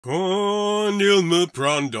Quand il me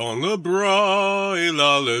prend dans le bras, il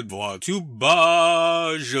a le doigt tout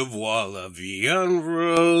bas, je vois la vie en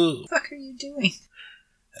rose. What are you doing?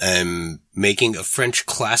 I'm making a French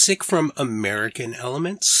classic from American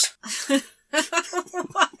Elements.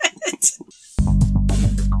 What?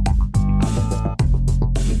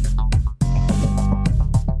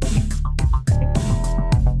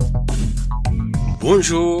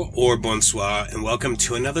 Bonjour or bonsoir, and welcome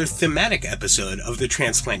to another thematic episode of the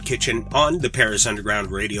Transplant Kitchen on the Paris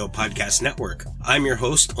Underground Radio Podcast Network. I'm your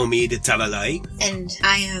host, Omid Tavallai. And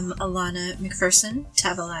I am Alannah McPherson,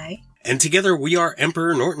 Tavallai. And together we are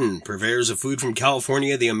Emperor Norton, purveyors of food from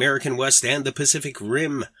California, the American West, and the Pacific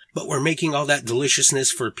Rim. But we're making all that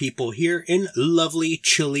deliciousness for people here in lovely,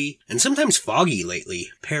 chilly, and sometimes foggy lately,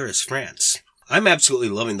 Paris, France. I'm absolutely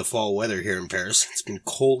loving the fall weather here in Paris. It's been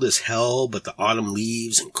cold as hell, but the autumn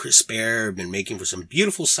leaves and crisp air have been making for some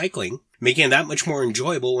beautiful cycling, making it that much more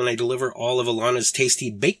enjoyable when I deliver all of Alannah's tasty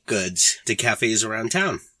baked goods to cafes around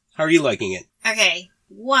town. How are you liking it? Okay,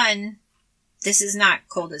 one, this is not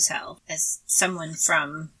cold as hell, as someone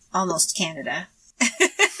from almost Canada.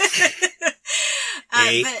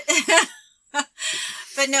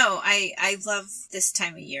 But no, I love this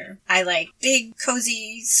time of year. I like big,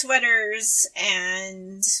 cozy sweaters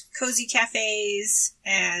and cozy cafes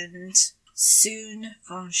and soon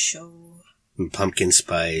vent chaud. And pumpkin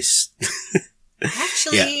spice.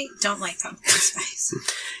 Actually, don't like pumpkin spice.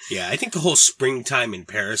 Yeah, I think the whole springtime in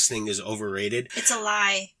Paris thing is overrated. It's a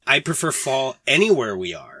lie. I prefer fall anywhere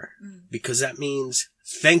we are, because that means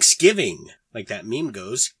Thanksgiving. Like that meme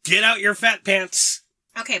goes, get out your fat pants.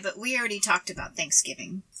 Okay, but we already talked about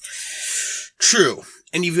Thanksgiving. True.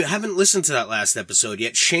 And if you haven't listened to that last episode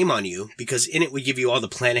yet, shame on you, because in it we give you all the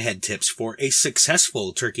plan ahead tips for a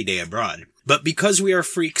successful Turkey Day abroad. But because we are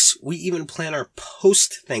freaks, we even plan our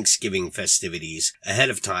post-Thanksgiving festivities ahead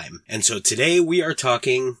of time. And so today we are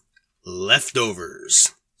talking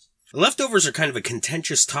leftovers. Leftovers are kind of a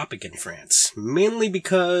contentious topic in France, mainly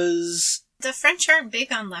because the French aren't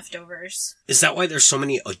big on leftovers. Is that why there's so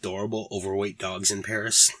many adorable overweight dogs in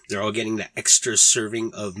Paris? They're all getting the extra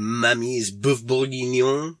serving of Mammy's Boeuf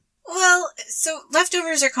Bourguignon? Well, so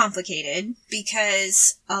leftovers are complicated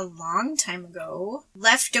because a long time ago,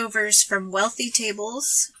 leftovers from wealthy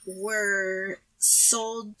tables were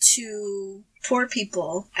sold to poor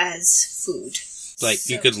people as food. Like,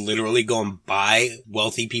 you could literally go and buy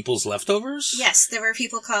wealthy people's leftovers? Yes, there were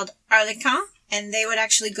people called arlequins. And they would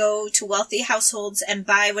actually go to wealthy households and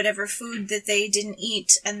buy whatever food that they didn't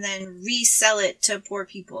eat and then resell it to poor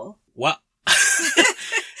people. What?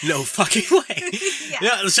 No fucking way.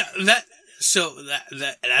 Yeah. So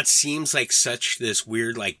that seems like such this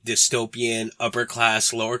weird, like, dystopian, upper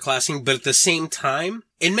class, lower classing, but at the same time,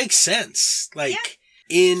 it makes sense. Like,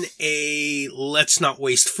 in a let's not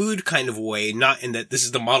waste food kind of way, not in that this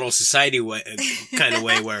is the model society way, kind of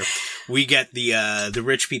way where we get the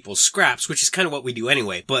rich people's scraps, which is kind of what we do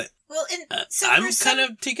anyway. But well, so I'm kind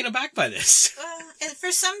of taken aback by this. And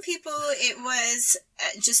for some people, it was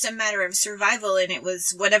just a matter of survival, and it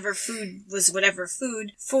was whatever food was whatever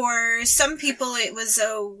food. For some people, it was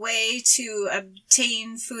a way to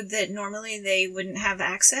obtain food that normally they wouldn't have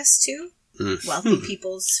access to. Wealthy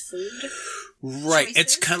people's food. Right. Choices.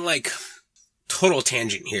 It's kind of like total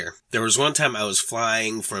tangent here. There was one time I was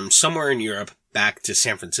flying from somewhere in Europe back to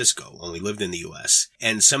San Francisco when we lived in the US.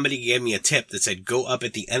 And somebody gave me a tip that said go up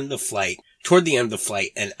at the end of the flight, toward the end of the flight,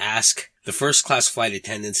 and ask the first class flight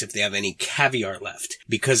attendants if they have any caviar left.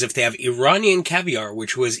 Because if they have Iranian caviar,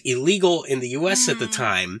 which was illegal in the US at the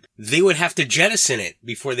time, they would have to jettison it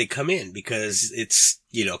before they come in because it's,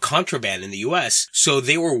 contraband in the US. So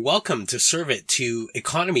they were welcome to serve it to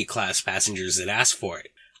economy class passengers that asked for it.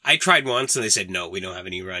 I tried once and they said, no, we don't have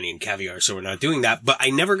any Iranian caviar, so we're not doing that. But I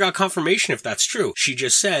never got confirmation if that's true. She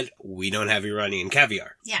just said, we don't have Iranian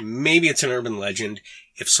caviar. Yeah. Maybe it's an urban legend.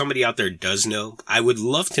 If somebody out there does know, I would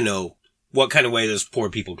love to know what kind of way those poor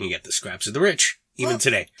people can get the scraps of the rich, even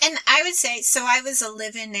today. And I would say, so I was a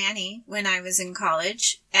live-in nanny when I was in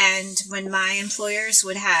college, and when my employers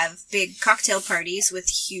would have big cocktail parties with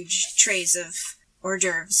huge trays of hors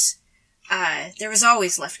d'oeuvres, there was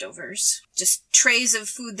always leftovers. Just trays of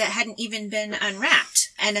food that hadn't even been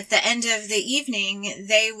unwrapped. And at the end of the evening,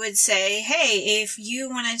 they would say, hey, if you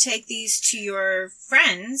want to take these to your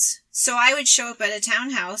friends. So I would show up at a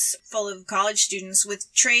townhouse full of college students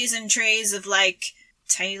with trays and trays of, like,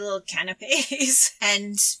 tiny little canapes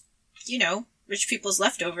and, rich people's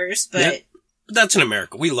leftovers. But yep. That's in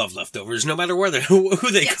America. We love leftovers, no matter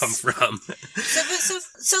who they come from.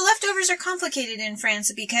 So leftovers are complicated in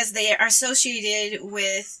France because they are associated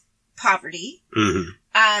with poverty. Mm-hmm.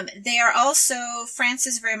 They are also, France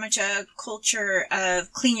is very much a culture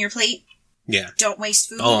of clean your plate. Yeah. Don't waste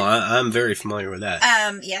food. Oh, I'm very familiar with that.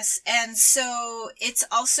 Yes. And so it's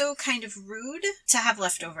also kind of rude to have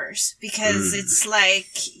leftovers because it's like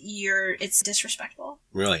it's disrespectful.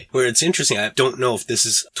 Really? Where it's interesting, I don't know if this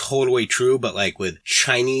is totally true, but like with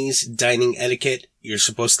Chinese dining etiquette, you're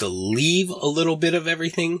supposed to leave a little bit of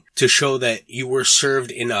everything to show that you were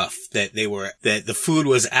served enough, that the food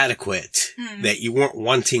was adequate, that you weren't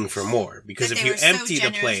wanting for more. Because if you empty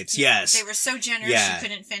the plates, yes. They were so generous you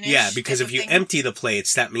couldn't finish. Yeah, because if you empty the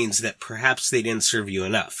plates, that means that perhaps they didn't serve you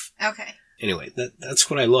enough. Okay. Anyway, that's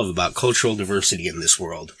what I love about cultural diversity in this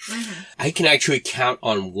world. I can actually count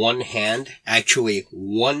on one hand, actually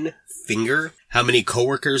one finger, how many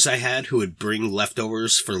coworkers I had who would bring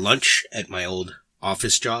leftovers for lunch at my old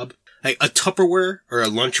office job. Like a Tupperware or a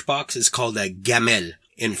lunchbox is called a gamelle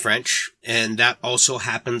in French, and that also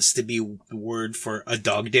happens to be the word for a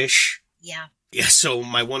dog dish. Yeah. Yeah, so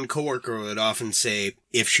my one coworker would often say,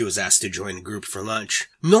 if she was asked to join a group for lunch,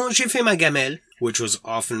 "Non, j'ai fait ma gamelle," which was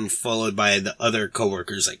often followed by the other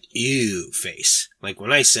coworkers like, "Ew, face." Like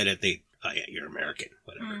when I said it, oh yeah, you're American,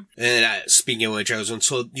 whatever. And speaking of which, I was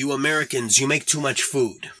told, "You Americans, you make too much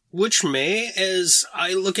food." Which may, as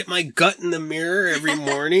I look at my gut in the mirror every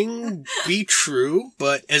morning, be true.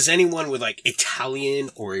 But as anyone with like Italian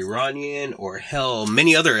or Iranian or hell,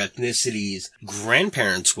 many other ethnicities,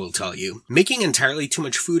 grandparents will tell you, making entirely too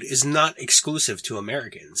much food is not exclusive to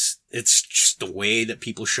Americans. It's just the way that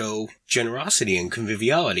people show generosity and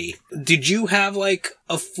conviviality. Did you have like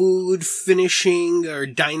a food finishing or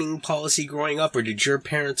dining policy growing up, or did your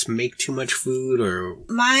parents make too much food? Or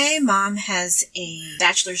my mom has a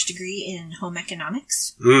bachelor's degree in home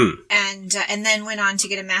economics, and then went on to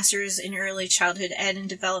get a master's in early childhood ed and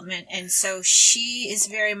development. And so she is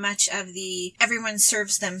very much of the everyone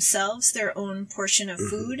serves themselves their own portion of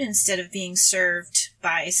food instead of being served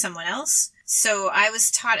by someone else. So I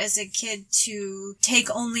was taught as a kid to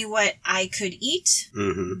take only what I could eat,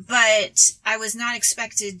 but I was not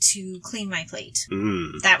expected to clean my plate.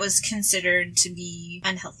 That was considered to be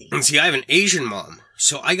unhealthy. And see, I have an Asian mom,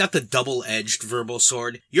 so I got the double-edged verbal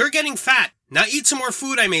sword. You're getting fat! Now eat some more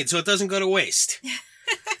food I made so it doesn't go to waste.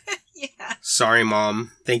 Yeah. Sorry,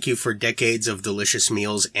 Mom. Thank you for decades of delicious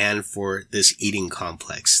meals and for this eating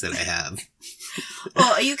complex that I have.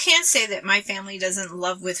 Well, you can't say that my family doesn't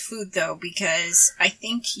love with food, though, because I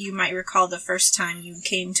think you might recall the first time you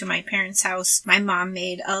came to my parents' house, my mom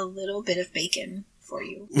made a little bit of bacon for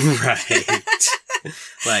you. Right.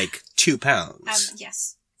 Like 2 pounds.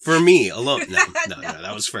 Yes. For me alone. No,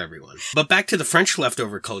 that was for everyone. But back to the French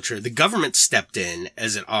leftover culture, the government stepped in,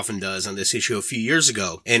 as it often does on this issue a few years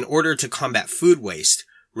ago, in order to combat food waste.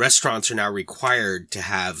 Restaurants are now required to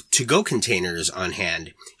have to-go containers on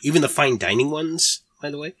hand, even the fine dining ones, by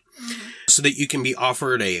the way, so that you can be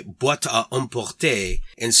offered a boîte à emporter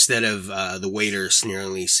instead of the waiter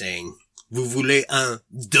sneeringly saying, "Vous voulez un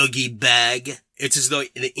doggy bag?" It's as though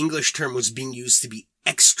the English term was being used to be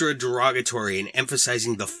extra derogatory and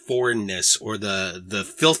emphasizing the foreignness or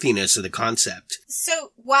the filthiness of the concept.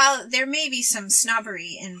 So, while there may be some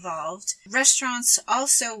snobbery involved, restaurants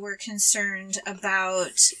also were concerned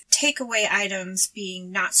about takeaway items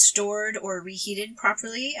being not stored or reheated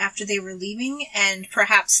properly after they were leaving, and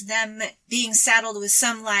perhaps them being saddled with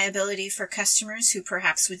some liability for customers who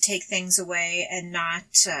perhaps would take things away and not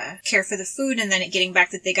care for the food, and then it getting back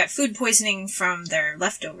that they got food poisoning from their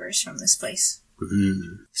leftovers from this place.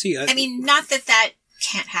 See, I mean, not that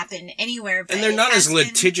can't happen anywhere, but and they're not as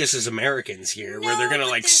litigious as Americans here, where they're gonna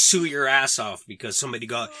like sue your ass off because somebody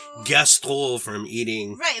got gastro from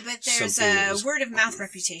eating. Right, but there's a word of mouth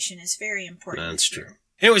reputation is very important. That's true.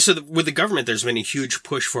 Anyway, so with the government, there's been a huge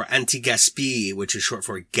push for anti-gaspi, which is short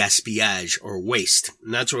for gaspillage or waste,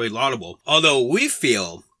 and that's really laudable. Although we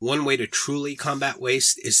feel one way to truly combat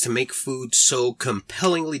waste is to make food so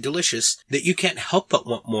compellingly delicious that you can't help but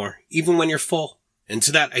want more, even when you're full. And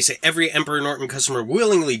to that, I say every Emperor Norton customer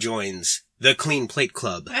willingly joins the Clean Plate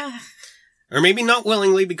Club. Or maybe not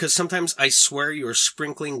willingly, because sometimes I swear you're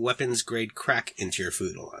sprinkling weapons-grade crack into your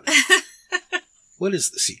food, Alannah. What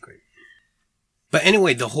is the secret? But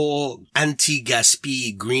anyway, the whole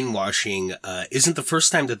anti-gaspi greenwashing isn't the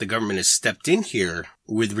first time that the government has stepped in here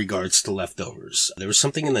with regards to leftovers. There was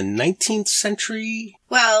something in the 19th century?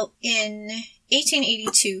 Well, in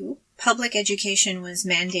 1882, public education was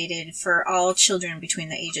mandated for all children between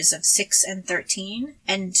the ages of 6 and 13.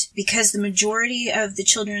 And because the majority of the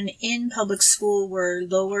children in public school were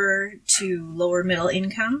lower to lower middle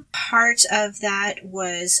income, part of that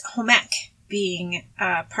was home ec being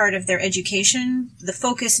part of their education, the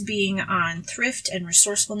focus being on thrift and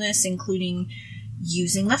resourcefulness, including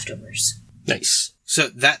using leftovers. Nice. So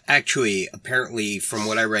that actually, apparently, from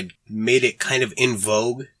what I read, made it kind of in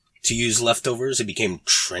vogue to use leftovers. It became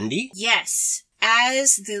trendy. Yes.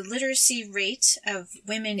 As the literacy rate of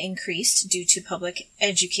women increased due to public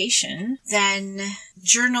education, then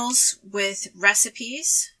journals with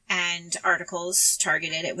recipes and articles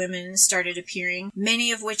targeted at women started appearing,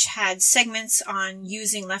 many of which had segments on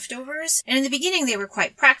using leftovers. And in the beginning, they were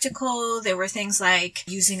quite practical. There were things like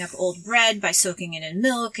using up old bread by soaking it in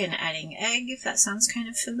milk and adding egg, if that sounds kind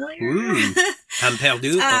of familiar. Pain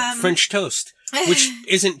perdu, French toast, which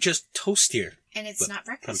isn't just toast here. And it's not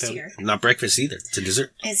breakfast here. Not breakfast either. It's a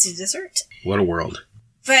dessert. It's a dessert. What a world.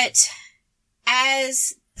 But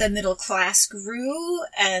as the middle class grew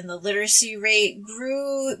and the literacy rate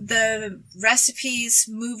grew, the recipes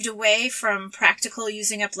moved away from practical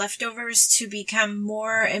using up leftovers to become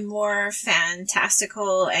more and more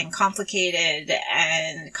fantastical and complicated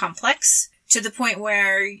and complex, to the point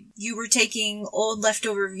where you were taking old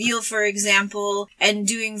leftover veal, for example, and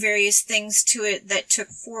doing various things to it that took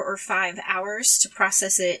 4 or 5 hours to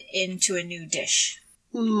process it into a new dish.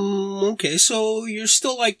 Okay, so you're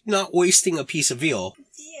still, not wasting a piece of veal.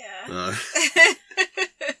 Yeah.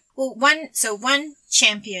 Well, one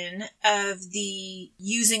champion of the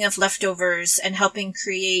using of leftovers and helping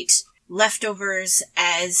create leftovers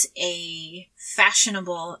as a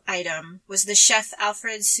fashionable item was the chef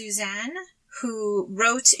Alfred Suzanne, who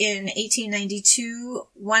wrote in 1892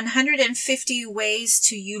 150 ways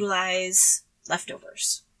to utilize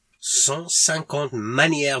leftovers. 150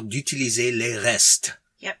 manières d'utiliser les restes.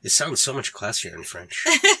 Yep. It sounds so much classier in French.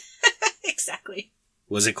 Exactly.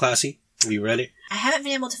 Was it classy? Have you read it? I haven't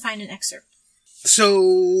been able to find an excerpt.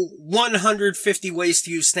 So, 150 ways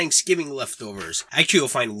to use Thanksgiving leftovers. Actually, you'll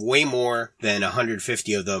find way more than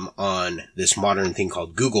 150 of them on this modern thing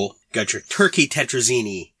called Google. Got your turkey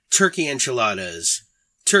tetrazzini, turkey enchiladas,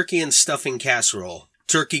 turkey and stuffing casserole,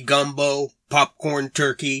 turkey gumbo, popcorn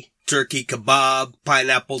turkey, turkey kebab,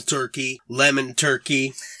 pineapple turkey, lemon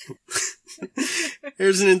turkey.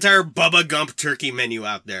 There's an entire Bubba Gump turkey menu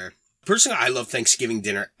out there. Personally, I love Thanksgiving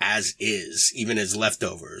dinner as is, even as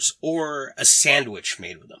leftovers, or a sandwich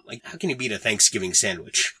made with them. How can you beat a Thanksgiving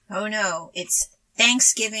sandwich? Oh no, it's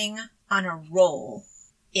Thanksgiving on a roll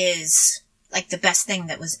is the best thing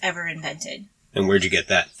that was ever invented. And where'd you get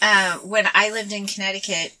that? When I lived in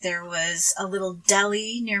Connecticut, there was a little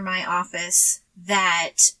deli near my office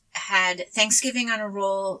that had Thanksgiving on a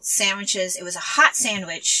roll sandwiches. It was a hot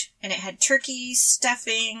sandwich, and it had turkey,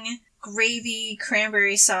 stuffing, gravy,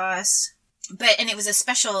 cranberry sauce. And it was a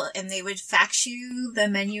special, and they would fax you the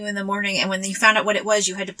menu in the morning, and when you found out what it was,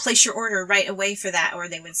 you had to place your order right away for that, or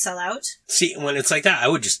they would sell out. See, when it's like that, I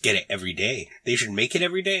would just get it every day. They should make it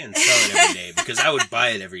every day and sell it every day, because I would buy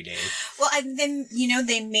it every day. Well, and then,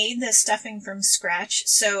 they made the stuffing from scratch,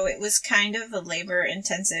 so it was kind of a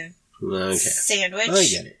labor-intensive sandwich. I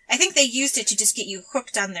get it. I think they used it to just get you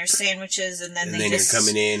hooked on their sandwiches, and then you're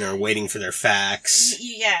coming in or waiting for their fax.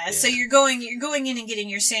 Yeah, so you're going in and getting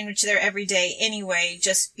your sandwich there every day anyway,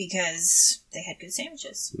 just because they had good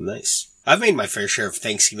sandwiches. Nice. I've made my fair share of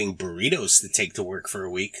Thanksgiving burritos to take to work for a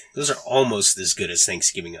week. Those are almost as good as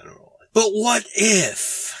Thanksgiving on a roll. But what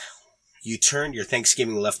if you turned your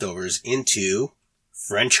Thanksgiving leftovers into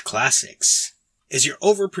French classics? As you're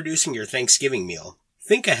overproducing your Thanksgiving meal,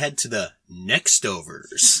 think ahead to the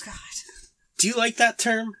Nextovers. Oh, God. Do you like that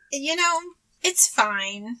term? It's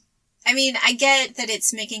fine. I mean, I get that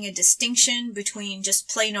it's making a distinction between just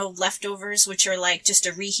plain old leftovers, which are just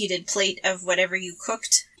a reheated plate of whatever you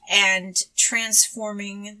cooked, and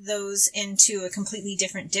transforming those into a completely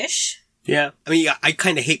different dish. Yeah. I mean, I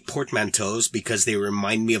kind of hate portmanteaus because they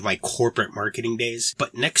remind me of my corporate marketing days,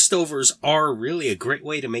 but Nextovers are really a great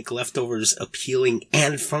way to make leftovers appealing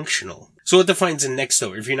and functional. So what defines a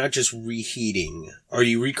Nextover? If you're not just reheating, are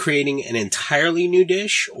you recreating an entirely new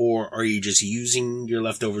dish, or are you just using your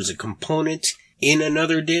leftovers as a component in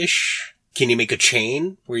another dish? Can you make a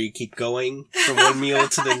chain where you keep going from one meal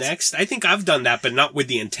to the next? I think I've done that, but not with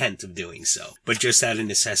the intent of doing so, but just out of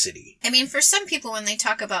necessity. I mean, for some people, when they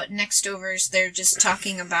talk about Nextovers, they're just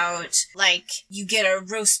talking about, you get a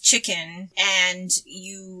roast chicken and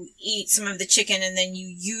you eat some of the chicken and then you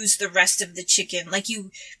use the rest of the chicken.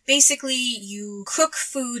 You cook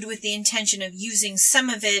food with the intention of using some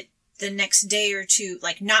of it the next day or two,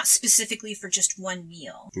 not specifically for just one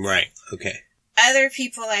meal. Right. Okay. Other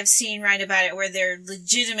people I've seen write about it where they're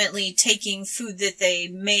legitimately taking food that they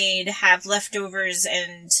made, have leftovers,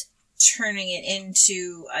 and turning it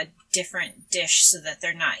into a different dish so that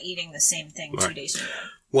they're not eating the same thing 2 days in a row.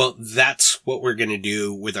 Well, that's what we're going to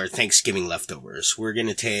do with our Thanksgiving leftovers. We're going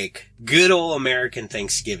to take good old American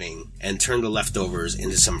Thanksgiving and turn the leftovers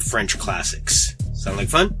into some French classics. Sound like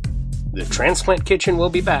fun? The Transplant Kitchen will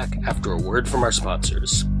be back after a word from our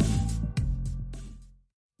sponsors.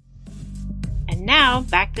 And now,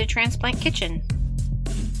 back to the Transplant Kitchen.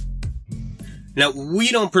 Now, we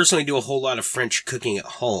don't personally do a whole lot of French cooking at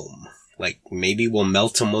home. Like, maybe we'll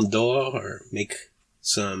melt a Mont d'Or or make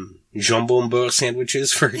some jambon beurre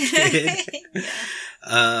sandwiches for a kid.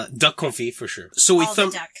 Duck confit for sure. So we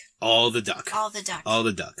thumb all the duck.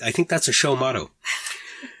 I think that's a show motto.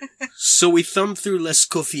 So we thumbed through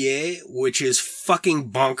Escoffier, which is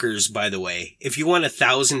fucking bonkers, by the way. If you want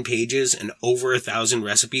 1,000 pages and over 1,000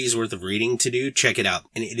 recipes worth of reading to do, check it out.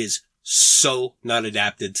 And it is so not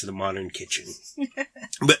adapted to the modern kitchen.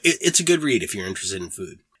 But it's a good read if you're interested in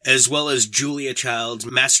food. As well as Julia Child's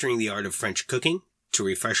Mastering the Art of French Cooking, to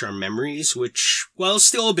refresh our memories, which, while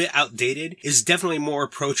still a bit outdated, is definitely more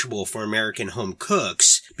approachable for American home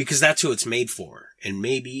cooks, because that's who it's made for. And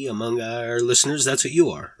maybe among our listeners, that's what you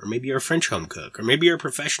are. Or maybe you're a French home cook. Or maybe you're a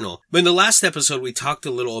professional. But in the last episode, we talked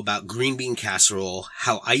a little about green bean casserole,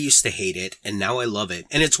 how I used to hate it, and now I love it.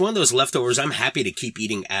 And it's one of those leftovers I'm happy to keep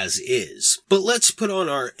eating as is. But let's put on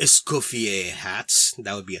our Escoffier hats.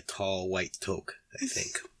 That would be a tall white toque, I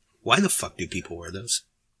think. Why the fuck do people wear those?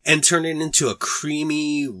 And turn it into a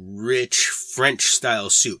creamy, rich, French-style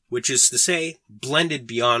soup, which is to say, blended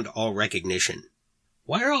beyond all recognition.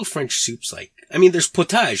 Why are all French soups like? I mean, there's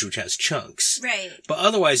potage, which has chunks. Right. But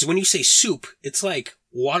otherwise, when you say soup, it's like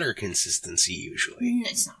water consistency, usually.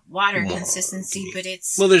 It's not water consistency, but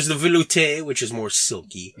it's... Well, there's the velouté, which is more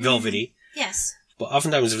silky, velvety. Yes. But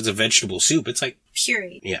oftentimes, if it's a vegetable soup, it's like...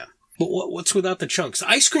 puree. Yeah. But what's without the chunks?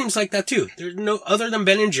 Ice cream's like that, too. There's no... Other than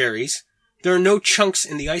Ben & Jerry's, there are no chunks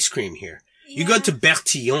in the ice cream here. Yeah. You go to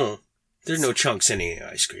Bertillon, there's no chunks in any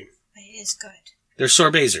ice cream. But it is good. Their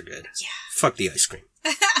sorbets are good. Yeah. Fuck the ice cream.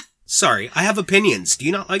 Sorry, I have opinions. Do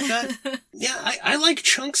you not like that? Yeah, I like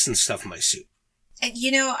chunks and stuff in my soup.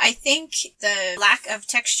 You know, I think the lack of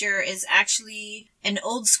texture is actually an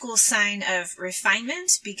old school sign of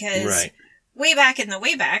refinement, because way back,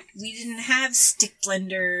 we didn't have stick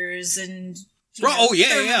blenders and...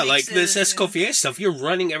 yeah. Like this Escoffier stuff, you're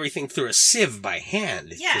running everything through a sieve by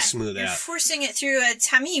hand to smooth it out. You're forcing it through a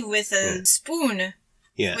tamis with a spoon.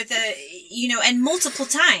 Yeah. With and multiple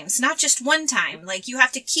times, not just one time. Like, you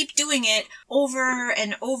have to keep doing it over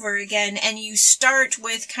and over again, and you start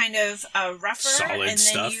with kind of a rougher, solid and then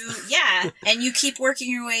stuff. and you keep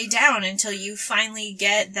working your way down until you finally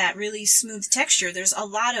get that really smooth texture. There's a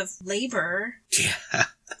lot of labor. Yeah.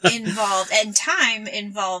 involved and time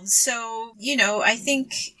involved. So, I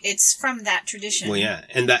think it's from that tradition. Well, yeah.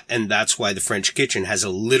 And that's why the French kitchen has a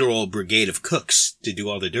literal brigade of cooks to do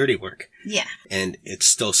all the dirty work. Yeah. And it's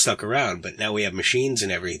still stuck around, but now we have machines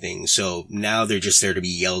and everything. So now they're just there to be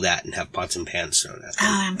yelled at and have pots and pans thrown at them.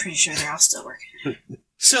 Oh, I'm pretty sure they're all still working.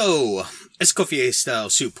 So, Escoffier style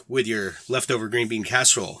soup with your leftover green bean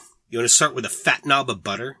casserole. You want to start with a fat knob of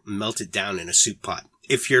butter and melt it down in a soup pot.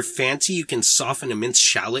 If you're fancy, you can soften a minced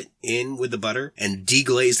shallot in with the butter and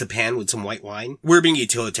deglaze the pan with some white wine. We're being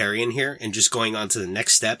utilitarian here and just going on to the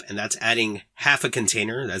next step, and that's adding half a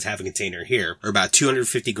container, that's half a container here, or about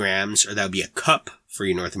 250 grams, or that would be a cup for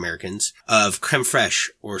you North Americans, of creme fraiche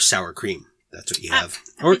or sour cream. That's what you have.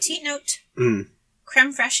 A petite note.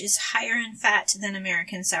 Creme fraiche is higher in fat than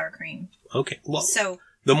American sour cream. Okay, well...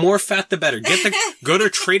 The more fat, the better. Go to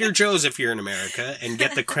Trader Joe's if you're in America and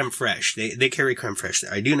get the creme fraiche. They carry creme fraiche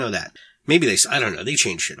there. I do know that. Maybe I don't know. They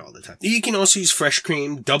change shit all the time. You can also use fresh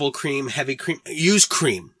cream, double cream, heavy cream. Use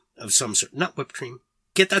cream of some sort, not whipped cream.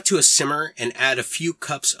 Get that to a simmer and add a few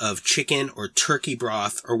cups of chicken or turkey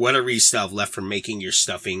broth or whatever you still have left from making your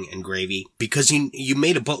stuffing and gravy. Because you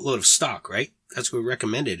made a boatload of stock, right? That's what we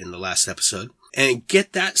recommended in the last episode. And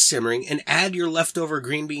get that simmering and add your leftover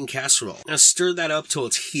green bean casserole. Now stir that up till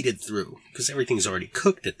it's heated through, because everything's already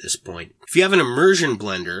cooked at this point. If you have an immersion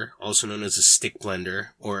blender, also known as a stick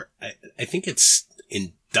blender, or I think it's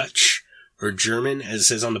in Dutch or German, as it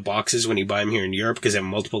says on the boxes when you buy them here in Europe, because they have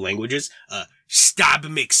multiple languages, stab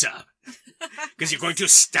mixer. Because you're going to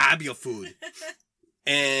stab your food.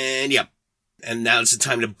 And yeah. And now it's the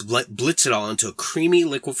time to blitz it all into a creamy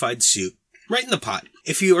liquefied soup. Right in the pot.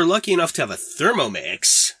 If you are lucky enough to have a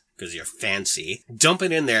Thermomix, because you're fancy, dump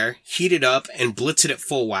it in there, heat it up, and blitz it at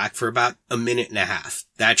full whack for about a minute and a half.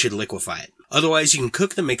 That should liquefy it. Otherwise, you can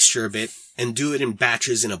cook the mixture a bit and do it in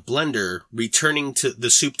batches in a blender, returning to the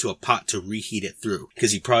soup to a pot to reheat it through.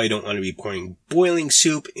 Because you probably don't want to be pouring boiling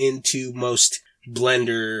soup into most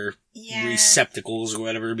blender receptacles or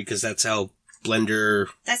whatever, because that's how blender,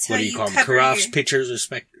 that's what how do you call them? Carafes, pitchers,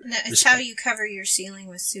 No, it's how you cover your ceiling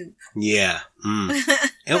with soup. Yeah.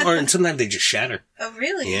 And sometimes they just shatter. Oh,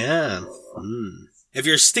 really? Yeah. If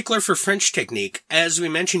you're a stickler for French technique, as we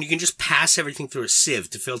mentioned, you can just pass everything through a sieve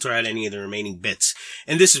to filter out any of the remaining bits.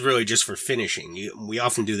 And this is really just for finishing. We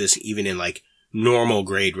often do this even in like normal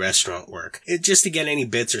grade restaurant work. Just to get any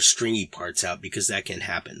bits or stringy parts out, because that can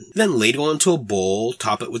happen. Then ladle into a bowl,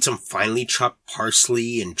 top it with some finely chopped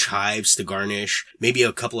parsley and chives to garnish, maybe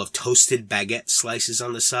a couple of toasted baguette slices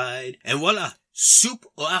on the side, and voila! Soup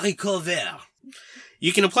aux haricots verts.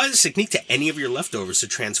 You can apply this technique to any of your leftovers to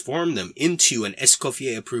transform them into an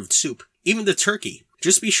Escoffier approved soup. Even the turkey.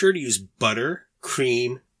 Just be sure to use butter,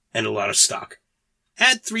 cream, and a lot of stock.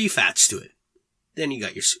 Add 3 fats to it. Then you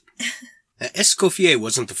got your soup. Escoffier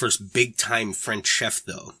wasn't the first big-time French chef,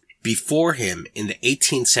 though. Before him, in the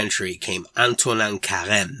 18th century, came Antonin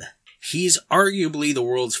Carême. He's arguably the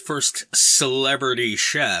world's first celebrity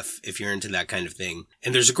chef, if you're into that kind of thing.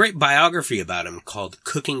 And there's a great biography about him called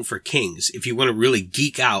Cooking for Kings, if you want to really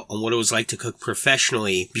geek out on what it was like to cook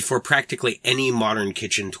professionally before practically any modern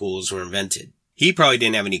kitchen tools were invented. He probably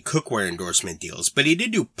didn't have any cookware endorsement deals, but he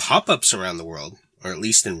did do pop-ups around the world, or at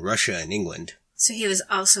least in Russia and England. So he was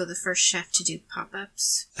also the first chef to do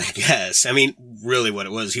pop-ups? I guess. I mean, really what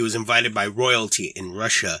it was, he was invited by royalty in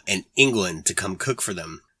Russia and England to come cook for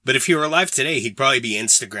them. But if he were alive today, he'd probably be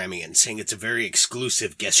Instagramming and saying it's a very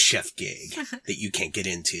exclusive guest chef gig that you can't get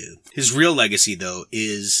into. His real legacy, though,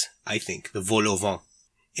 is, I think, the vol au vent.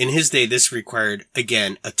 In his day, this required,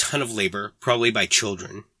 again, a ton of labor, probably by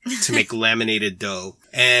children, to make laminated dough,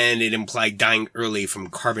 and it implied dying early from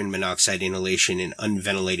carbon monoxide inhalation in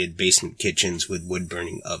unventilated basement kitchens with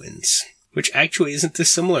wood-burning ovens. Which actually isn't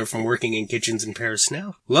dissimilar from working in kitchens in Paris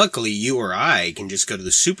now. Luckily, you or I can just go to the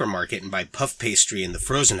supermarket and buy puff pastry in the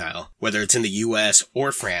frozen aisle, whether it's in the US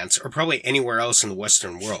or France, or probably anywhere else in the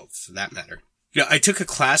Western world, for that matter. You know, I took a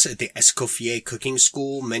class at the Escoffier cooking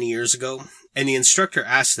school many years ago, and the instructor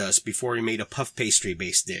asked us, before we made a puff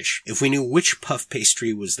pastry-based dish, if we knew which puff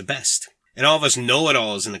pastry was the best. And all of us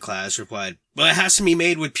know-it-alls in the class replied, well, it has to be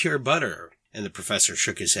made with pure butter. And the professor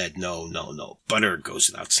shook his head. No. Butter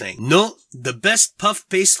goes without saying. No, the best puff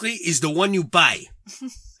pastry is the one you buy.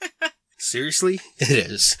 Seriously? It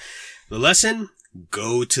is. The lesson?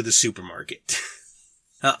 Go to the supermarket.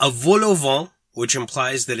 A vol au vent, which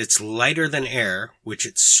implies that it's lighter than air, which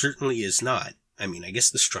it certainly is not. I mean, I guess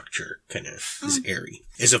the structure kind of is airy.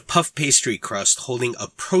 Is a puff pastry crust holding a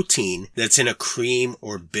protein that's in a cream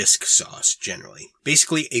or bisque sauce, generally.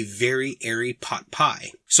 Basically, a very airy pot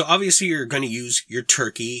pie. So obviously you're going to use your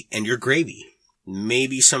turkey and your gravy.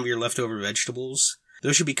 Maybe some of your leftover vegetables.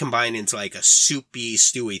 Those should be combined into like a soupy,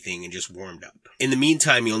 stewy thing and just warmed up. In the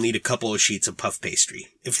meantime, you'll need a couple of sheets of puff pastry.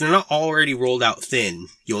 If they're not already rolled out thin,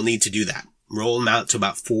 you'll need to do that. Roll them out to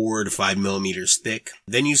about 4 to 5 millimeters thick.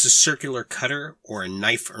 Then use a circular cutter or a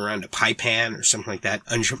knife around a pie pan or something like that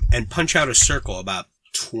and punch out a circle about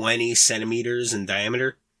 20 centimeters in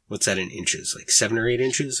diameter. What's that in inches? Like 7 or 8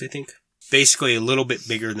 inches, I think. Basically a little bit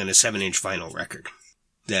bigger than a 7-inch vinyl record.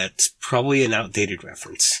 That's probably an outdated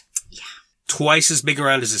reference. Yeah. Twice as big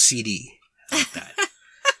around as a CD. I like that.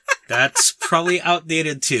 That's probably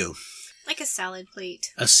outdated too. Like a salad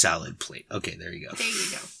plate. A salad plate. Okay, there you go. There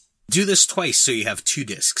you go. Do this twice so you have 2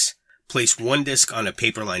 discs. Place one disc on a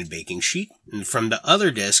paper-lined baking sheet, and from the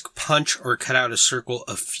other disc, punch or cut out a circle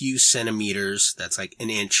a few centimeters, that's like an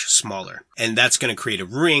inch smaller. And that's going to create a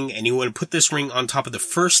ring, and you want to put this ring on top of the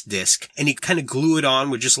first disc, and you kind of glue it on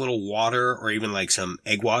with just a little water or even like some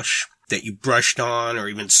egg wash that you brushed on or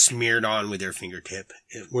even smeared on with your fingertip.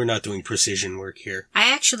 We're not doing precision work here.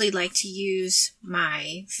 I actually like to use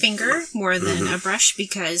my finger more than a brush,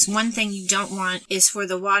 because one thing you don't want is for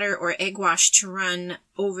the water or egg wash to run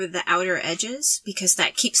over the outer edges, because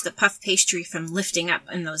that keeps the puff pastry from lifting up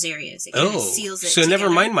in those areas. It kind of seals it so together.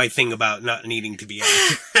 Never mind my thing about not needing to be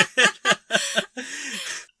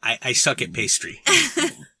I suck at pastry.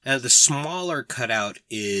 Now, the smaller cutout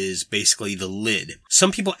is basically the lid.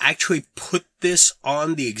 Some people actually put this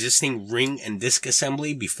on the existing ring and disc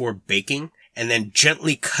assembly before baking, and then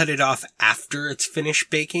gently cut it off after it's finished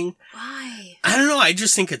baking. Why? I don't know. I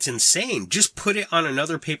just think it's insane. Just put it on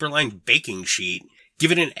another paper-lined baking sheet.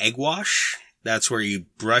 Give it an egg wash. That's where you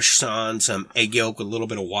brush on some egg yolk with a little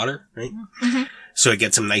bit of water, right? Mm-hmm. So it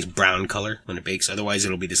gets some nice brown color when it bakes. Otherwise,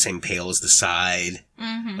 it'll be the same pale as the side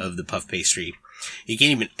of the puff pastry. You can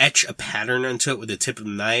even etch a pattern onto it with the tip of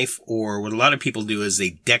the knife, or what a lot of people do is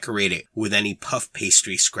they decorate it with any puff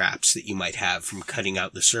pastry scraps that you might have from cutting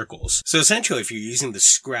out the circles. So essentially, if you're using the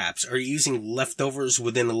scraps, are you using leftovers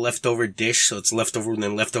within a leftover dish, so it's leftover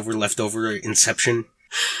within leftover inception?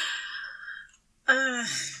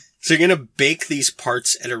 So you're going to bake these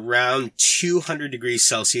parts at around 200 degrees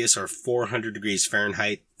Celsius or 400 degrees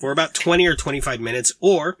Fahrenheit for about 20 or 25 minutes,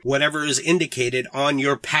 or whatever is indicated on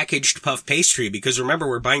your packaged puff pastry, because remember,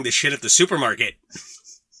 we're buying this shit at the supermarket.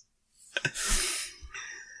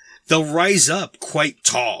 They'll rise up quite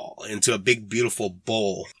tall into a big, beautiful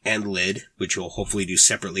bowl and lid, which you'll hopefully do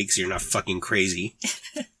separately because you're not fucking crazy.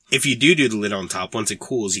 If you do the lid on top, once it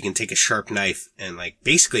cools, you can take a sharp knife and,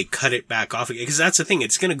 basically cut it back off. Because that's the thing,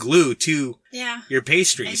 it's going to glue to your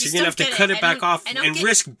pastry. So you're going to have to cut it back off and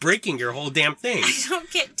risk breaking your whole damn thing. I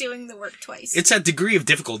don't get doing the work twice. It's that degree of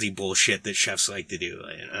difficulty bullshit that chefs like to do.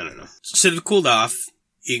 I don't know. So to cool off,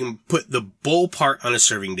 you can put the bowl part on a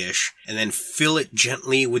serving dish and then fill it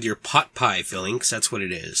gently with your pot pie filling, because that's what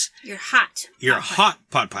it is. Your hot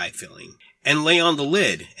pot pie filling. And lay on the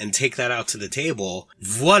lid and take that out to the table.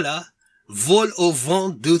 Voila, vol au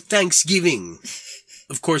vent de Thanksgiving.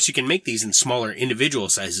 Of course, you can make these in smaller individual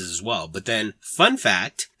sizes as well. But then, fun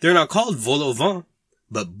fact, they're not called vol au vent,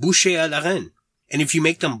 but bouchées à la reine. And if you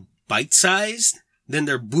make them bite-sized, then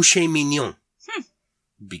they're bouchées mignons.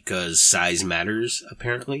 Because size matters,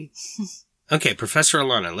 apparently. Okay, Professor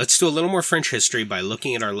Alannah, let's do a little more French history by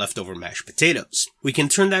looking at our leftover mashed potatoes. We can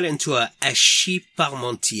turn that into a hachis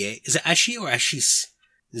parmentier. Is it hachis or hachis?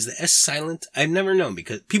 Is the S silent? I've never known,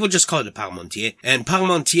 because people just call it a parmentier. And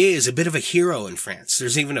parmentier is a bit of a hero in France.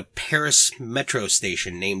 There's even a Paris metro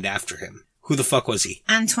station named after him. Who the fuck was he?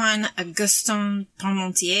 Antoine Augustin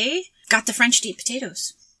Parmentier got the French to eat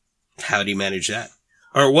potatoes. How do you manage that?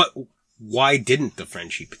 Or why didn't the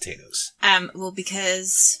French eat potatoes? Well,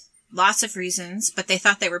 because lots of reasons, but they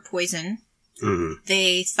thought they were poison. Mm-hmm.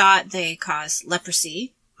 They thought they caused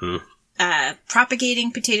leprosy.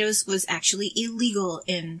 Propagating potatoes was actually illegal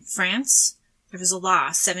in France. There was a law,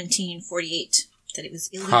 1748, that it was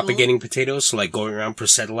illegal. Propagating potatoes? So going around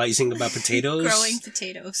proselytizing about potatoes? Growing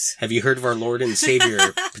potatoes. Have you heard of our Lord and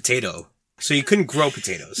Savior, potato? So you couldn't grow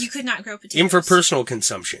potatoes. You could not grow potatoes. Even for personal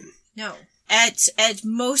consumption. No. At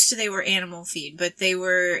most they were animal feed, but they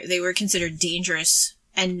were considered dangerous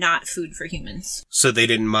and not food for humans. So they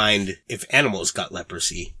didn't mind if animals got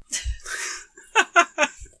leprosy.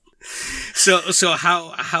 So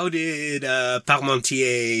how did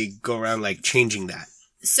Parmentier go around changing that?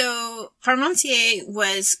 So Parmentier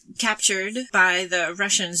was captured by the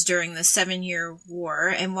Russians during the 7-Year War,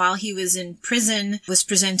 and while he was in prison, was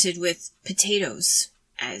presented with potatoes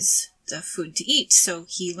as the food to eat. So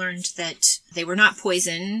he learned that they were not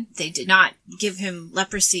poison, they did not give him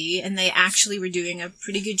leprosy, and they actually were doing a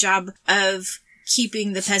pretty good job of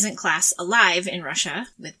keeping the peasant class alive in Russia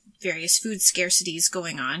with various food scarcities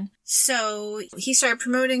going on. So he started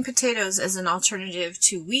promoting potatoes as an alternative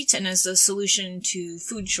to wheat and as a solution to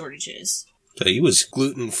food shortages. So he was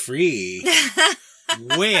gluten-free.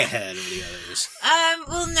 Way ahead of the others.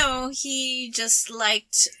 Well, no, he just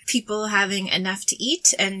liked people having enough to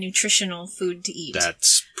eat and nutritional food to eat.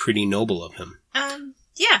 That's pretty noble of him.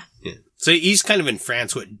 Yeah. So he's kind of in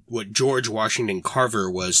France what George Washington Carver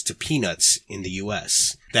was to peanuts in the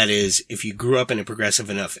U.S. That is, if you grew up in a progressive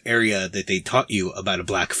enough area that they taught you about a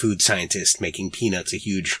black food scientist making peanuts a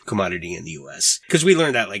huge commodity in the U.S. Because we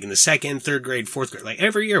learned that in the 2nd, 3rd grade, 4th grade.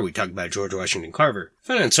 Every year we talked about George Washington Carver. I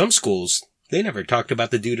found in some schools, they never talked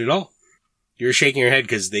about the dude at all. You're shaking your head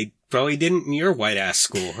because they probably didn't in your white-ass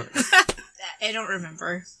school. I don't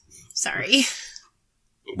remember. Sorry.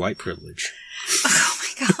 White privilege. Oh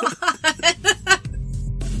my god.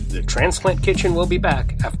 The Transplant Kitchen will be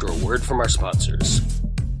back after a word from our sponsors.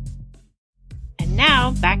 And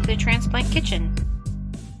now, back to the Transplant Kitchen.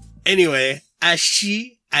 Anyway,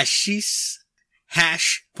 hachis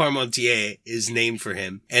parmentier is named for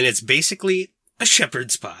him, and it's basically a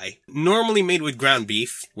shepherd's pie. Normally made with ground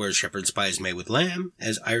beef, whereas shepherd's pie is made with lamb,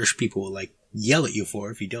 as Irish people will yell at you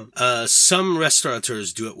for if you don't. Some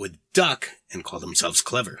restaurateurs do it with duck and call themselves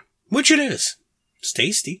clever. Which it is. It's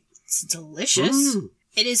tasty. It's delicious.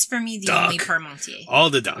 It is, for me, the only parmentier. All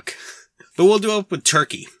the duck. But we'll do it with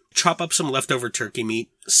turkey. Chop up some leftover turkey meat,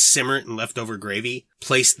 simmer it in leftover gravy,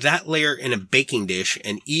 place that layer in a baking dish,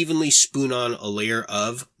 and evenly spoon on a layer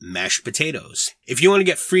of mashed potatoes. If you want to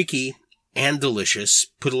get freaky and delicious,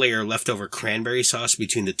 put a layer of leftover cranberry sauce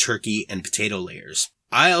between the turkey and potato layers.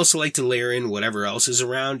 I also like to layer in whatever else is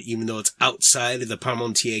around, even though it's outside of the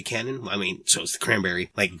Parmentier canon. I mean, so it's the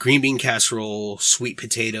cranberry. Like green bean casserole, sweet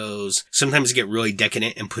potatoes. Sometimes I get really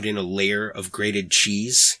decadent and put in a layer of grated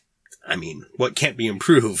cheese. I mean, what can't be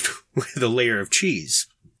improved with a layer of cheese?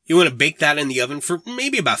 You want to bake that in the oven for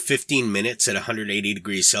maybe about 15 minutes at 180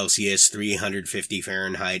 degrees Celsius, 350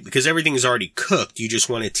 Fahrenheit. Because everything is already cooked, you just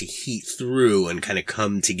want it to heat through and kind of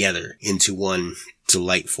come together into one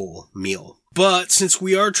delightful meal. But since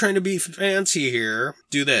we are trying to be fancy here,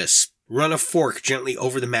 do this. Run a fork gently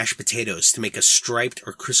over the mashed potatoes to make a striped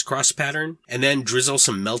or crisscross pattern, and then drizzle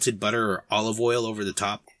some melted butter or olive oil over the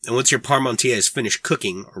top. And once your Parmentier is finished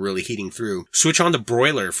cooking, or really heating through, switch on the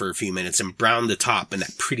broiler for a few minutes and brown the top, and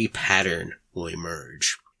that pretty pattern will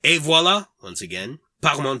emerge. Et voila, once again,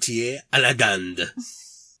 Parmentier à la dinde.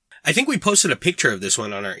 I think we posted a picture of this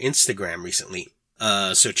one on our Instagram recently.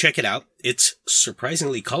 So check it out. It's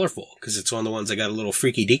surprisingly colorful, because it's one of the ones I got a little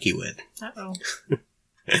freaky deaky with. Uh-oh.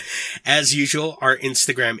 As usual, our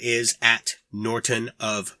Instagram is at Nortion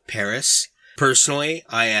of Paris. Personally,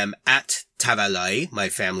 I am at Tavallai, my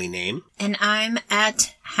family name. And I'm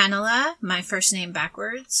at Hanala, my first name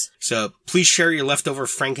backwards. So please share your leftover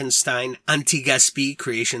Frankenstein anti-gaspi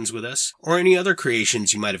creations with us, or any other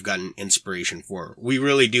creations you might have gotten inspiration for. We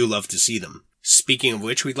really do love to see them. Speaking of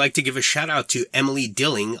which, we'd like to give a shout out to Emily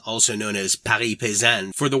Dilling, also known as Paris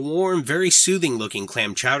Paysanne, for the warm, very soothing looking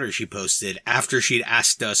clam chowder she posted after she'd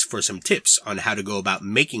asked us for some tips on how to go about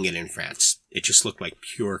making it in France. It just looked like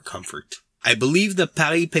pure comfort. I believe the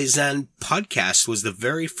Paris Paysanne podcast was the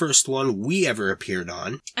very first one we ever appeared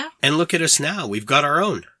on. Oh. And look at us now, we've got our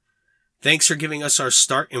own. Thanks for giving us our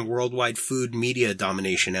start in worldwide food media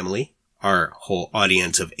domination, Emily. Our whole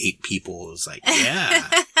audience of 8 people was like, yeah,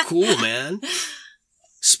 cool, man.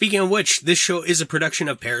 Speaking of which, this show is a production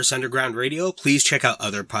of Paris Underground Radio. Please check out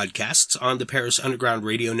other podcasts on the Paris Underground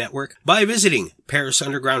Radio Network by visiting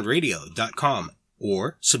parisundergroundradio.com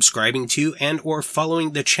or subscribing to and or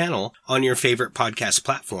following the channel on your favorite podcast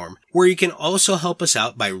platform, where you can also help us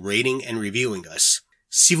out by rating and reviewing us.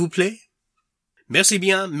 S'il vous plaît. Merci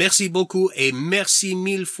bien, merci beaucoup, et merci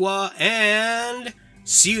mille fois, and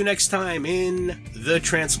see you next time in the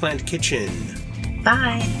Transplant Kitchen.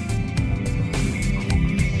 Bye.